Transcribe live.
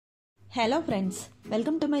Hello friends,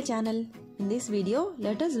 welcome to my channel. In this video,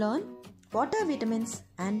 let us learn what are vitamins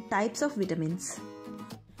and types of vitamins.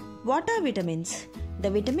 What are vitamins?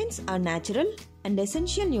 The vitamins are natural and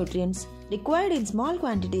essential nutrients required in small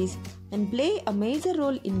quantities and play a major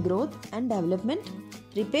role in growth and development,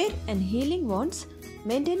 repair and healing wounds,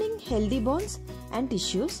 maintaining healthy bones and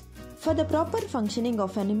tissues, for the proper functioning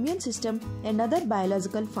of an immune system and other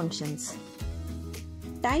biological functions.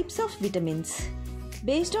 Types of vitamins.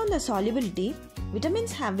 Based on the solubility,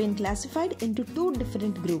 vitamins have been classified into two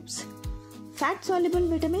different groups: fat-soluble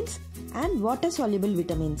vitamins and water-soluble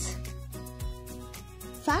vitamins.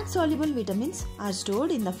 Fat-soluble vitamins are stored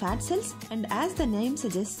in the fat cells, and as the name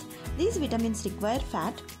suggests, these vitamins require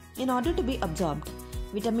fat in order to be absorbed.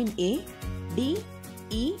 Vitamin A, D,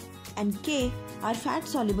 E and K are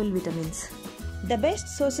fat-soluble vitamins. The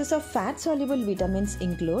best sources of fat-soluble vitamins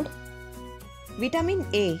include Vitamin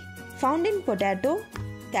A, found in potato,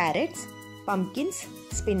 carrots, pumpkins,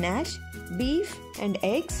 spinach, beef and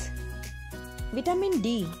eggs. Vitamin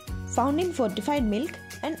D, found in fortified milk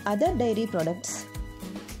and other dairy products.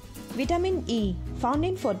 Vitamin E, found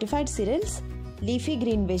in fortified cereals, leafy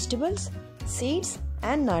green vegetables, seeds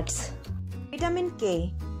and nuts. Vitamin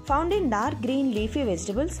K, found in dark green leafy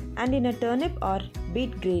vegetables and in a turnip or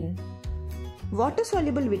beet green.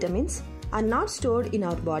 Water-soluble vitamins are not stored in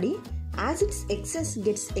our body, as its excess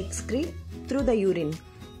gets excreted through the urine.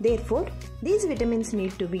 Therefore, these vitamins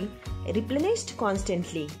need to be replenished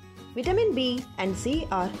constantly. Vitamin B and C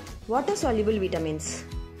are water-soluble vitamins.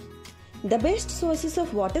 The best sources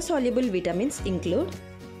of water-soluble vitamins include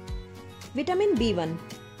Vitamin B1,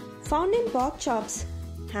 found in pork chops,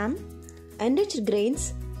 ham, enriched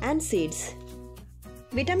grains and seeds.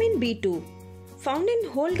 Vitamin B2, found in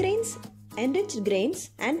whole grains, enriched grains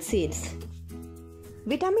and seeds.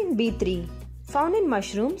 Vitamin B3, found in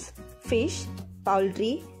mushrooms, fish,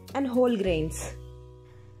 poultry and whole grains.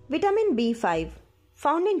 Vitamin B5,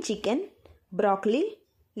 found in chicken, broccoli,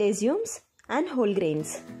 legumes and whole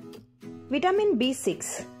grains. Vitamin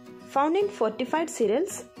B6, found in fortified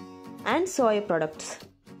cereals and soy products.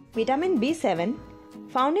 Vitamin B7,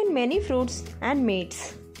 found in many fruits and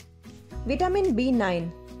meats. Vitamin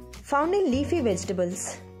B9, found in leafy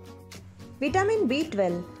vegetables. Vitamin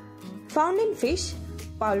B12, found in fish,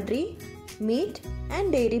 poultry, meat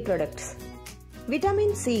and dairy products.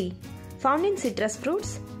 Vitamin C, found in citrus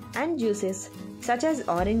fruits and juices such as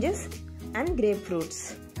oranges and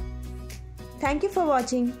grapefruits. Thank you for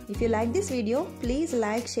watching. If you like this video, please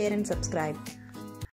like, share and subscribe.